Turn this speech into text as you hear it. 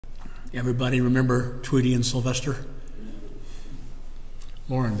Everybody remember Tweety and Sylvester?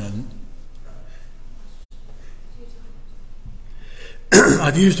 Lauren doesn't.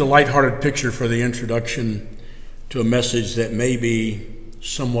 I've used a lighthearted picture for the introduction to a message that may be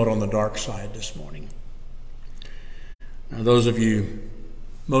somewhat on the dark side this morning. Now,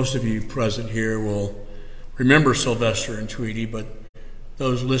 most of you present here will remember Sylvester and Tweety, but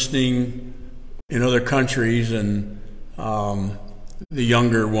those listening in other countries and the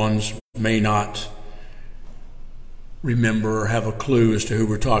younger ones may not remember or have a clue as to who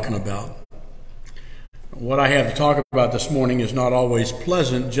we're talking about. What I have to talk about this morning is not always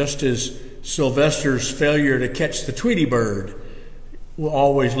pleasant, just as Sylvester's failure to catch the Tweety bird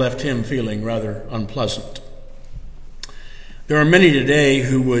always left him feeling rather unpleasant. There are many today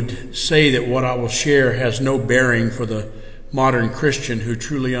who would say that what I will share has no bearing for the modern Christian who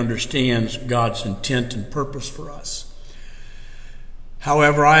truly understands God's intent and purpose for us.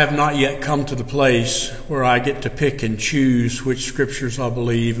 However, I have not yet come to the place where I get to pick and choose which scriptures I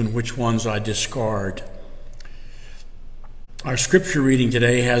believe and which ones I discard. Our scripture reading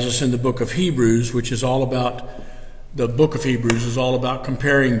today has us in the book of Hebrews, which is all about, the book of Hebrews is all about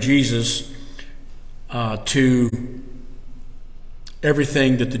comparing Jesus to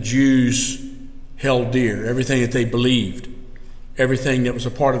everything that the Jews held dear, everything that they believed, everything that was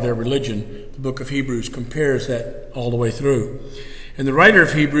a part of their religion. The book of Hebrews compares that all the way through. And the writer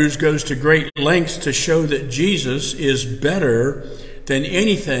of Hebrews goes to great lengths to show that Jesus is better than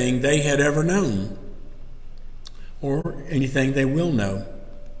anything they had ever known or anything they will know.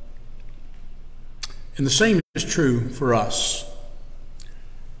 And the same is true for us.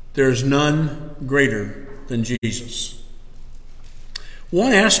 There is none greater than Jesus.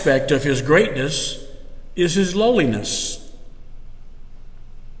 One aspect of his greatness is his lowliness.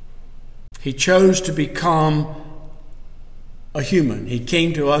 He chose to become a human. He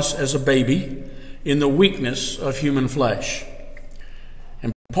came to us as a baby in the weakness of human flesh.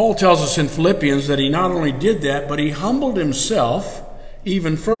 And Paul tells us in Philippians that he not only did that, but he humbled himself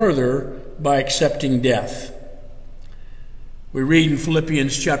even further by accepting death. We read in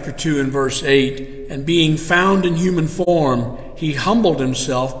Philippians chapter 2 and verse 8, and being found in human form, he humbled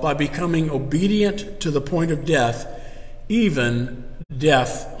himself by becoming obedient to the point of death, even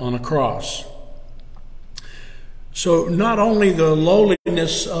death on a cross. So not only the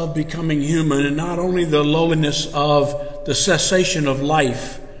lowliness of becoming human and not only the lowliness of the cessation of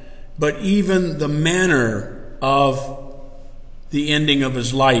life, but even the manner of the ending of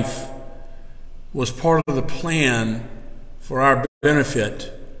his life was part of the plan for our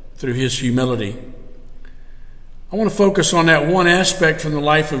benefit through his humility. I want to focus on that one aspect from the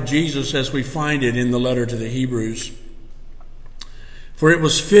life of Jesus as we find it in the letter to the Hebrews. For it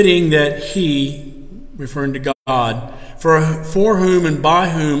was fitting that he, referring to God, for whom and by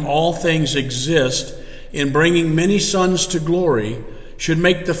whom all things exist, in bringing many sons to glory, should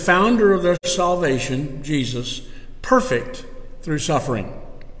make the founder of their salvation, Jesus, perfect through suffering.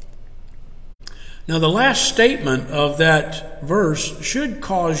 Now, the last statement of that verse should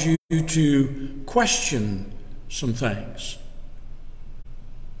cause you to question some things.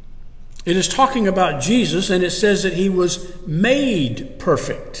 It is talking about Jesus, and it says that he was made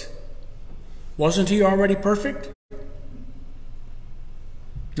perfect. Wasn't he already perfect?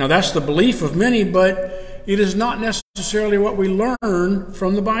 Now, that's the belief of many, but it is not necessarily what we learn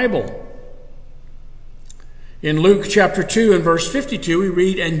from the Bible. In Luke chapter 2 and verse 52, we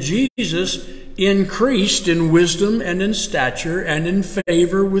read, and Jesus increased in wisdom and in stature and in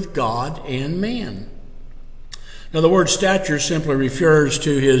favor with God and man. Now, the word stature simply refers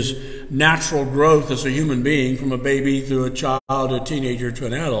to his natural growth as a human being, from a baby through a child, a teenager to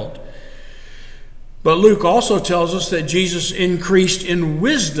an adult. But Luke also tells us that Jesus increased in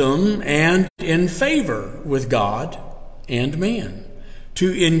wisdom and in favor with God and man.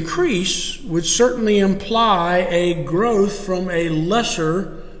 To increase would certainly imply a growth from a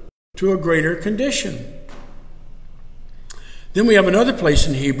lesser to a greater condition. Then we have another place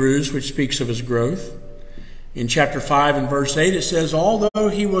in Hebrews which speaks of his growth. In chapter 5 and verse 8 it says, although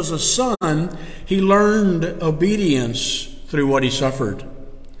he was a son, he learned obedience through what he suffered.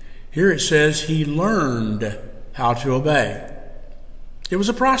 Here it says he learned how to obey. It was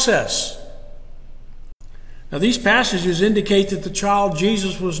a process. Now, these passages indicate that the child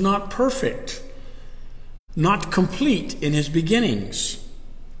Jesus was not perfect, not complete in his beginnings.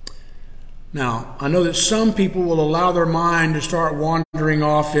 Now, I know that some people will allow their mind to start wandering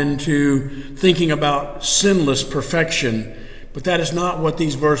off into thinking about sinless perfection, but that is not what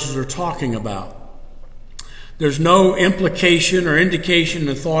these verses are talking about. There's no implication or indication in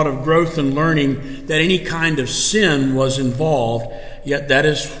the thought of growth and learning that any kind of sin was involved. yet that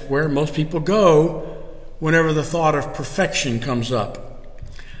is where most people go whenever the thought of perfection comes up.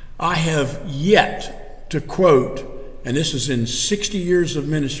 I have yet to quote, and this is in 60 years of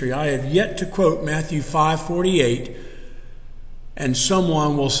ministry, I have yet to quote Matthew 5:48, and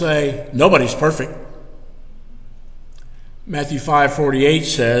someone will say, nobody's perfect. Matthew 5:48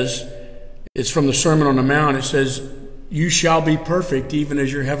 says, it's from the Sermon on the Mount, it says, you shall be perfect even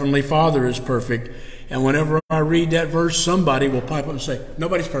as your heavenly Father is perfect. And whenever I read that verse, somebody will pipe up and say,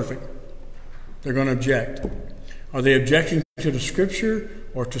 nobody's perfect. They're going to object. Are they objecting to the Scripture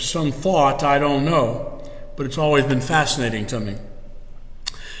or to some thought? I don't know. But it's always been fascinating to me.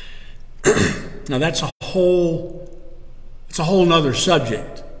 Now that's a whole nother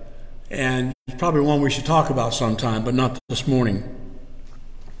subject. And it's probably one we should talk about sometime, but not this morning.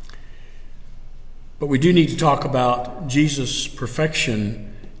 But we do need to talk about Jesus'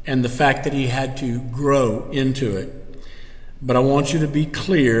 perfection and the fact that he had to grow into it. But I want you to be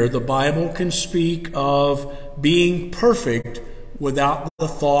clear, the Bible can speak of being perfect without the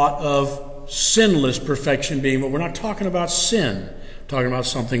thought of sinless perfection being, but we're not talking about sin, we're talking about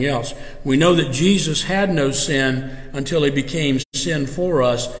something else. We know that Jesus had no sin until he became sin for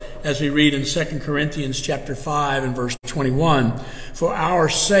us, as we read in 2 Corinthians chapter 5 and verse 21. For our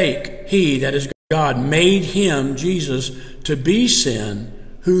sake, he, that is God, made him, Jesus, to be sin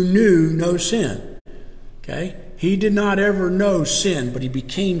who knew no sin. Okay? He did not ever know sin, but he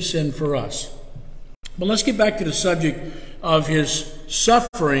became sin for us. But let's get back to the subject of his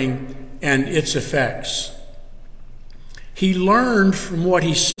suffering and its effects. He learned from what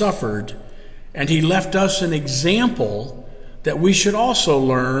he suffered, and he left us an example that we should also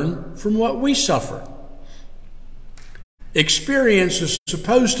learn from what we suffer. Experience is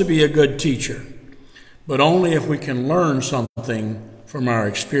supposed to be a good teacher, but only if we can learn something from our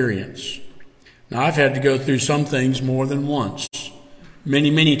experience. Now, I've had to go through some things more than once,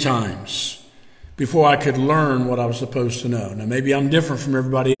 many times, before I could learn what I was supposed to know. Now, maybe I'm different from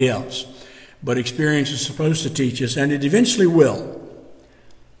everybody else, but experience is supposed to teach us, and it eventually will.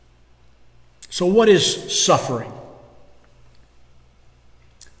 So what is suffering?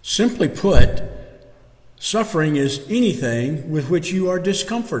 Simply put, suffering is anything with which you are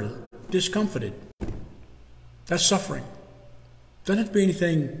discomforted. That's suffering. Doesn't have to be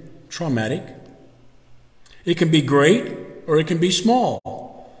anything traumatic. It can be great or it can be small.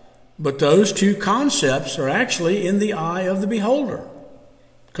 But those two concepts are actually in the eye of the beholder.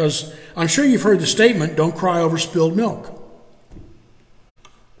 Because I'm sure you've heard the statement, don't cry over spilled milk.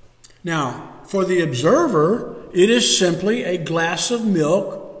 Now, for the observer, it is simply a glass of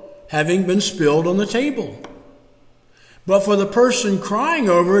milk having been spilled on the table. But for the person crying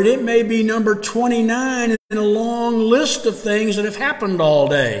over it, it may be number 29 in a long list of things that have happened all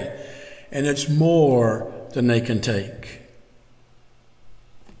day. And it's more than they can take.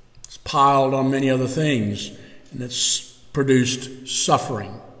 It's piled on many other things, and it's produced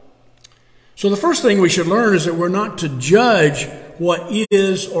suffering. So the first thing we should learn is that we're not to judge what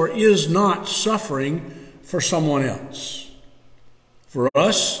is or is not suffering for someone else. For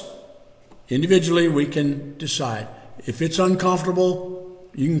us, individually, we can decide. If it's uncomfortable,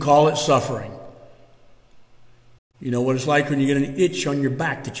 you can call it suffering. You know what it's like when you get an itch on your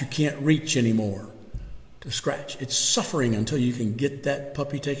back that you can't reach anymore to scratch. It's suffering until you can get that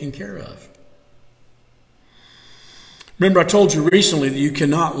puppy taken care of. Remember, I told you recently that you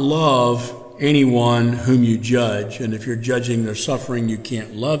cannot love anyone whom you judge. And if you're judging their suffering, you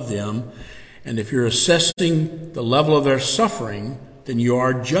can't love them. And if you're assessing the level of their suffering, then you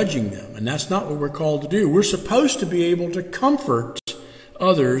are judging them. And that's not what we're called to do. We're supposed to be able to comfort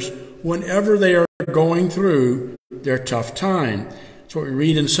others whenever they are going through their tough time. That's what we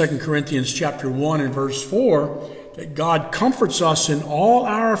read in 2 Corinthians chapter 1 and verse 4, that God comforts us in all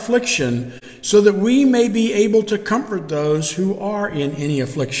our affliction so that we may be able to comfort those who are in any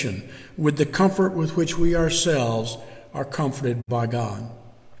affliction with the comfort with which we ourselves are comforted by God.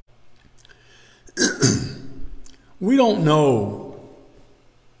 We don't know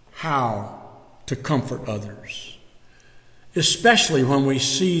how to comfort others, especially when we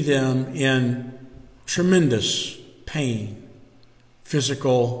see them in tremendous pain,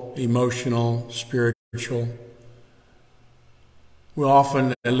 physical, emotional, spiritual. We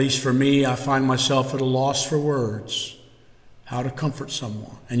often, at least for me, I find myself at a loss for words, how to comfort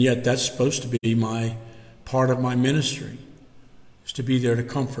someone. And yet that's supposed to be my part of my ministry, is to be there to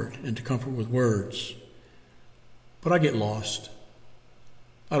comfort and to comfort with words. But I get lost.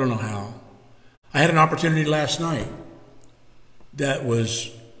 I don't know how. I had an opportunity last night that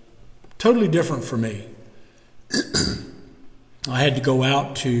was totally different for me. I had to go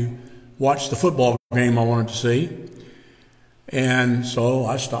out to watch the football game I wanted to see. And so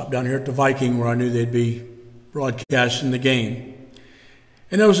I stopped down here at the Viking where I knew they'd be broadcasting the game.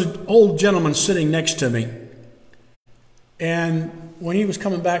 And there was an old gentleman sitting next to me. And when he was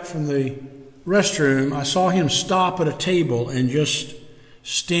coming back from the restroom, I saw him stop at a table and just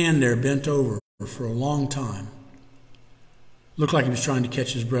stand there bent over for a long time. Looked like he was trying to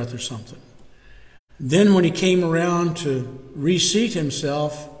catch his breath or something. Then when he came around to reseat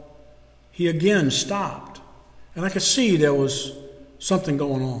himself, he again stopped. And I could see there was something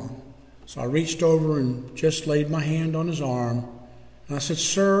going on. So I reached over and just laid my hand on his arm. And I said,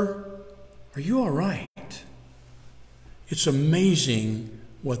 "Sir, are you all right?" It's amazing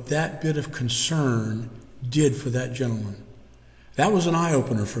what that bit of concern did for that gentleman. That was an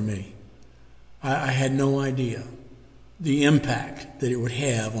eye-opener for me. I had no idea the impact that it would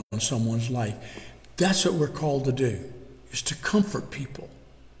have on someone's life. That's what we're called to do, is to comfort people.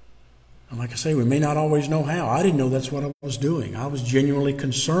 And like I say, we may not always know how. I didn't know that's what I was doing. I was genuinely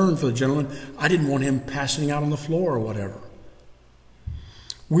concerned for the gentleman. I didn't want him passing out on the floor or whatever.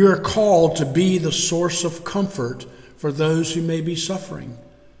 We are called to be the source of comfort for those who may be suffering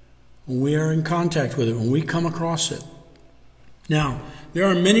when we are in contact with it, when we come across it. Now, there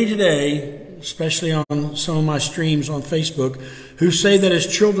are many today, especially on some of my streams on Facebook, who say that as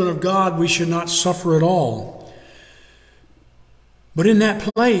children of God, we should not suffer at all. But in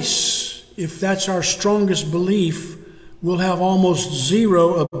that place, if that's our strongest belief, we'll have almost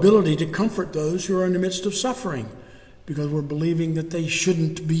zero ability to comfort those who are in the midst of suffering, because we're believing that they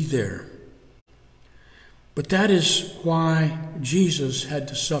shouldn't be there. But that is why Jesus had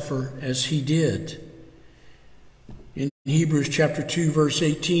to suffer as he did. In Hebrews chapter 2, verse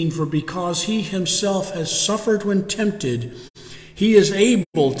 18, "For because he himself has suffered when tempted, he is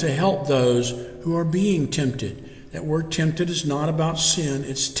able to help those who are being tempted." That word tempted is not about sin,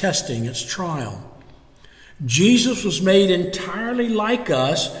 it's testing, it's trial. Jesus was made entirely like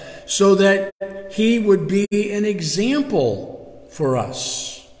us so that he would be an example for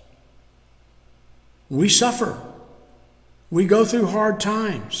us. We suffer. We go through hard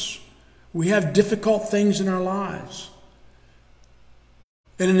times. We have difficult things in our lives.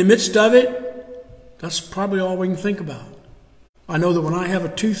 And in the midst of it, that's probably all we can think about. I know that when I have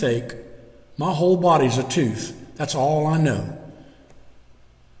a toothache, my whole body's a tooth. That's all I know.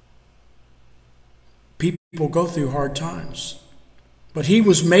 People go through hard times. But he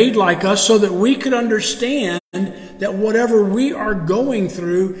was made like us so that we could understand that whatever we are going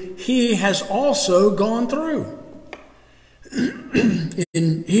through, he has also gone through.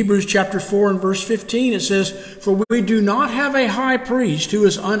 In Hebrews chapter 4 and verse 15, it says, "For we do not have a high priest who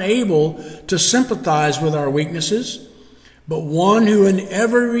is unable to sympathize with our weaknesses, but one who in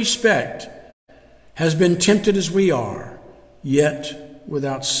every respect has been tempted as we are, yet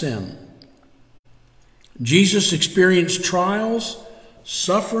without sin." Jesus experienced trials,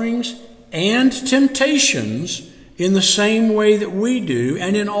 sufferings, and temptations in the same way that we do,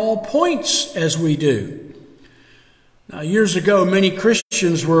 and in all points as we do. Now, years ago, many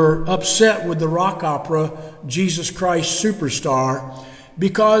Christians were upset with the rock opera Jesus Christ Superstar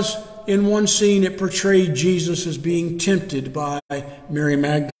because in one scene it portrayed Jesus as being tempted by Mary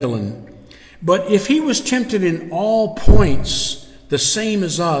Magdalene. But if he was tempted in all points, the same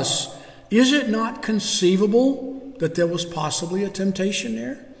as us, is it not conceivable that there was possibly a temptation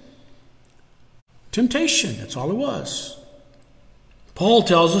there? Temptation, that's all it was. Paul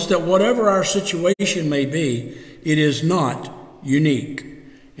tells us that whatever our situation may be, it is not unique.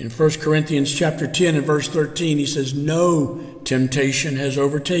 In 1 Corinthians chapter 10 and verse 13, he says, "No temptation has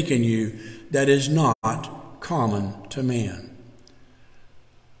overtaken you that is not common to man."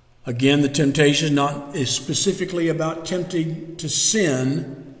 Again, the temptation is specifically about tempting to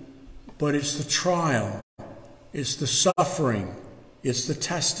sin, but it's the trial, it's the suffering, it's the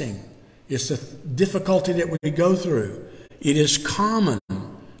testing, it's the difficulty that we go through. It is common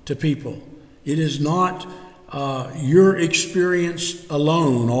to people. It is not your experience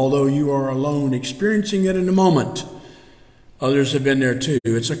alone, although you are alone experiencing it in a moment. Others have been there too.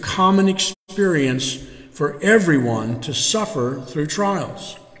 It's a common experience for everyone to suffer through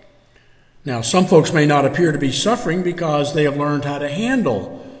trials. Now, some folks may not appear to be suffering because they have learned how to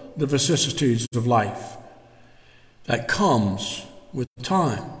handle the vicissitudes of life. That comes with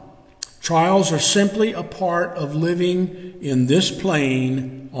time. Trials are simply a part of living in this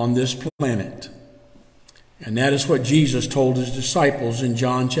plane on this planet. And that is what Jesus told his disciples in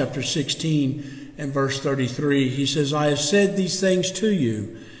John chapter 16 and verse 33. He says, "I have said these things to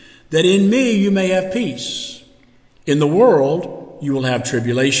you, that in me you may have peace. In the world you will have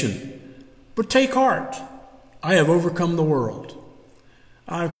tribulation. But take heart, I have overcome the world."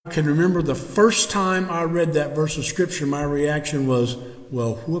 I've can remember the first time I read that verse of Scripture, my reaction was,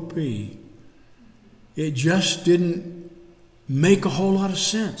 well, whoopee. It just didn't make a whole lot of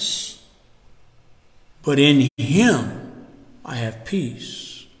sense. But in Him I have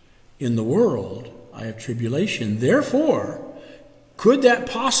peace. In the world I have tribulation. Therefore, could that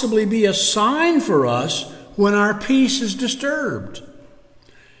possibly be a sign for us when our peace is disturbed?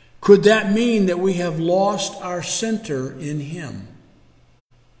 Could that mean that we have lost our center in Him?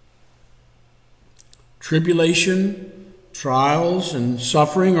 Tribulation, trials, and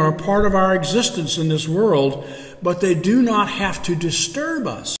suffering are a part of our existence in this world, but they do not have to disturb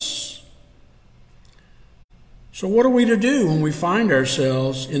us. So what are we to do when we find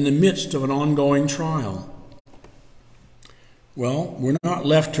ourselves in the midst of an ongoing trial? Well, we're not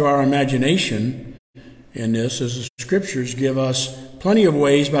left to our imagination in this, as the Scriptures give us plenty of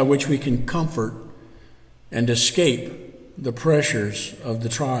ways by which we can comfort and escape the pressures of the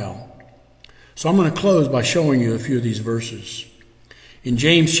trial. So I'm going to close by showing you a few of these verses. In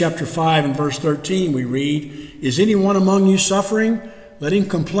James chapter 5 and verse 13 we read, "Is anyone among you suffering? Let him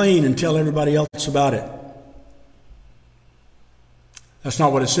complain and tell everybody else about it." That's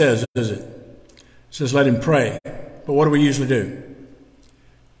not what it says, is it? It says let him pray. But what do we usually do?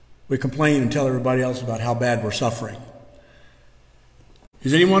 We complain and tell everybody else about how bad we're suffering.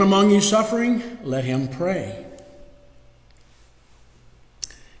 Is anyone among you suffering? Let him pray.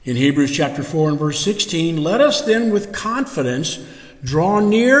 In Hebrews chapter 4 and verse 16, "Let us then with confidence draw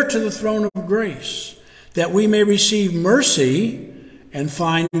near to the throne of grace, that we may receive mercy and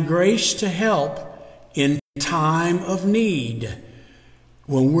find grace to help in time of need."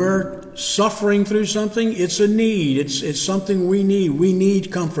 When we're suffering through something, it's a need. It's something we need. We need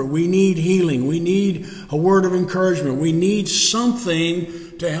comfort. We need healing. We need a word of encouragement. We need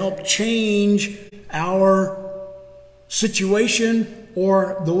something to help change our situation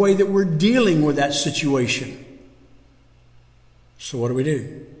or the way that we're dealing with that situation. So what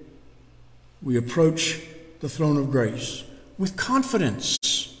do? We approach the throne of grace with confidence,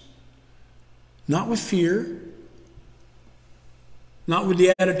 not with fear, not with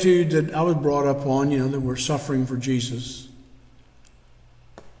the attitude that I was brought up on, that we're suffering for Jesus.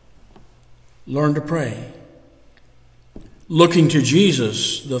 Learn to pray. Looking to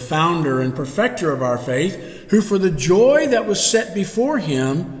Jesus, the founder and perfecter of our faith, who for the joy that was set before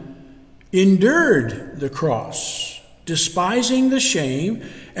Him endured the cross, despising the shame,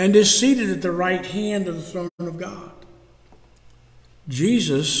 and is seated at the right hand of the throne of God.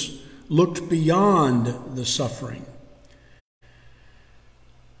 Jesus looked beyond the suffering.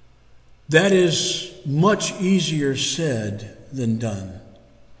 That is much easier said than done.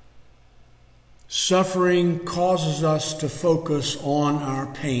 Suffering causes us to focus on our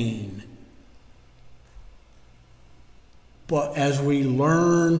pain. But as we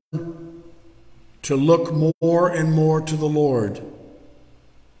learn to look more and more to the Lord,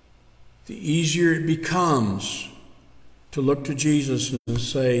 the easier it becomes to look to Jesus and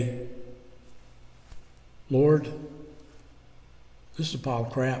say, "Lord, this is a pile of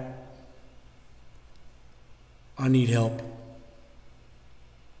crap. I need help."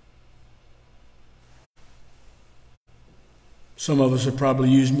 Some of us have probably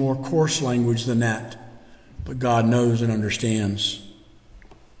used more coarse language than that, but God knows and understands.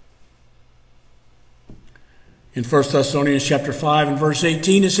 In 1 Thessalonians chapter 5 and verse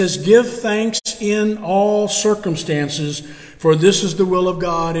 18, it says, "Give thanks in all circumstances, for this is the will of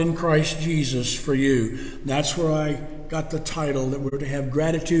God in Christ Jesus for you." That's where I got the title that we're to have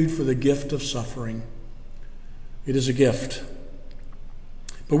gratitude for the gift of suffering. It is a gift.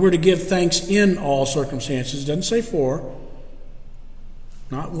 But we're to give thanks in all circumstances. It doesn't say for.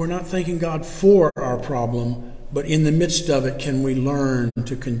 We're not thanking God for our problem, but in the midst of it, can we learn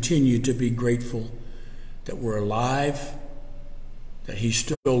to continue to be grateful that we're alive, that He's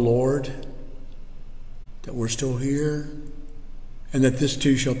still Lord, that we're still here, and that this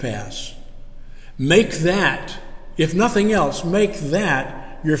too shall pass. Make that, if nothing else, make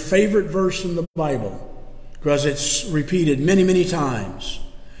that your favorite verse in the Bible, because it's repeated many, many times.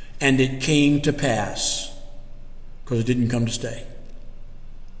 And it came to pass, because it didn't come to stay.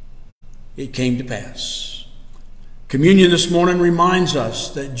 It came to pass. Communion this morning reminds us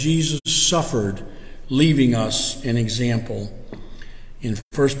that Jesus suffered, leaving us an example. In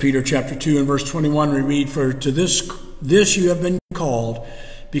 1 Peter chapter 2 and verse 21 we read, "For to this you have been called,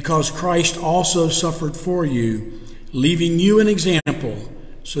 because Christ also suffered for you, leaving you an example,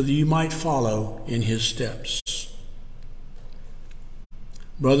 so that you might follow in His steps."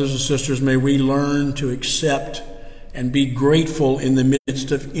 Brothers and sisters, may we learn to accept and be grateful in the midst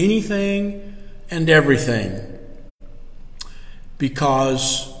of anything and everything,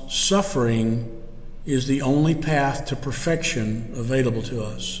 because suffering is the only path to perfection available to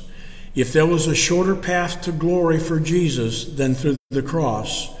us. If there was a shorter path to glory for Jesus than through the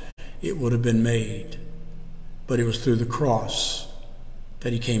cross, it would have been made. But it was through the cross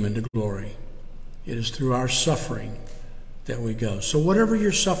that he came into glory. It is through our suffering that we go. So whatever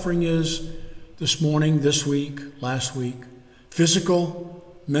your suffering is this morning, this week, last week,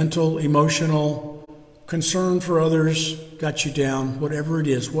 physical, mental, emotional, concern for others got you down, whatever it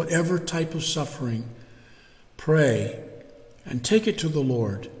is, whatever type of suffering, pray and take it to the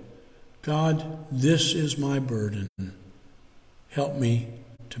Lord. God, this is my burden. Help me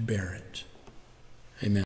to bear it.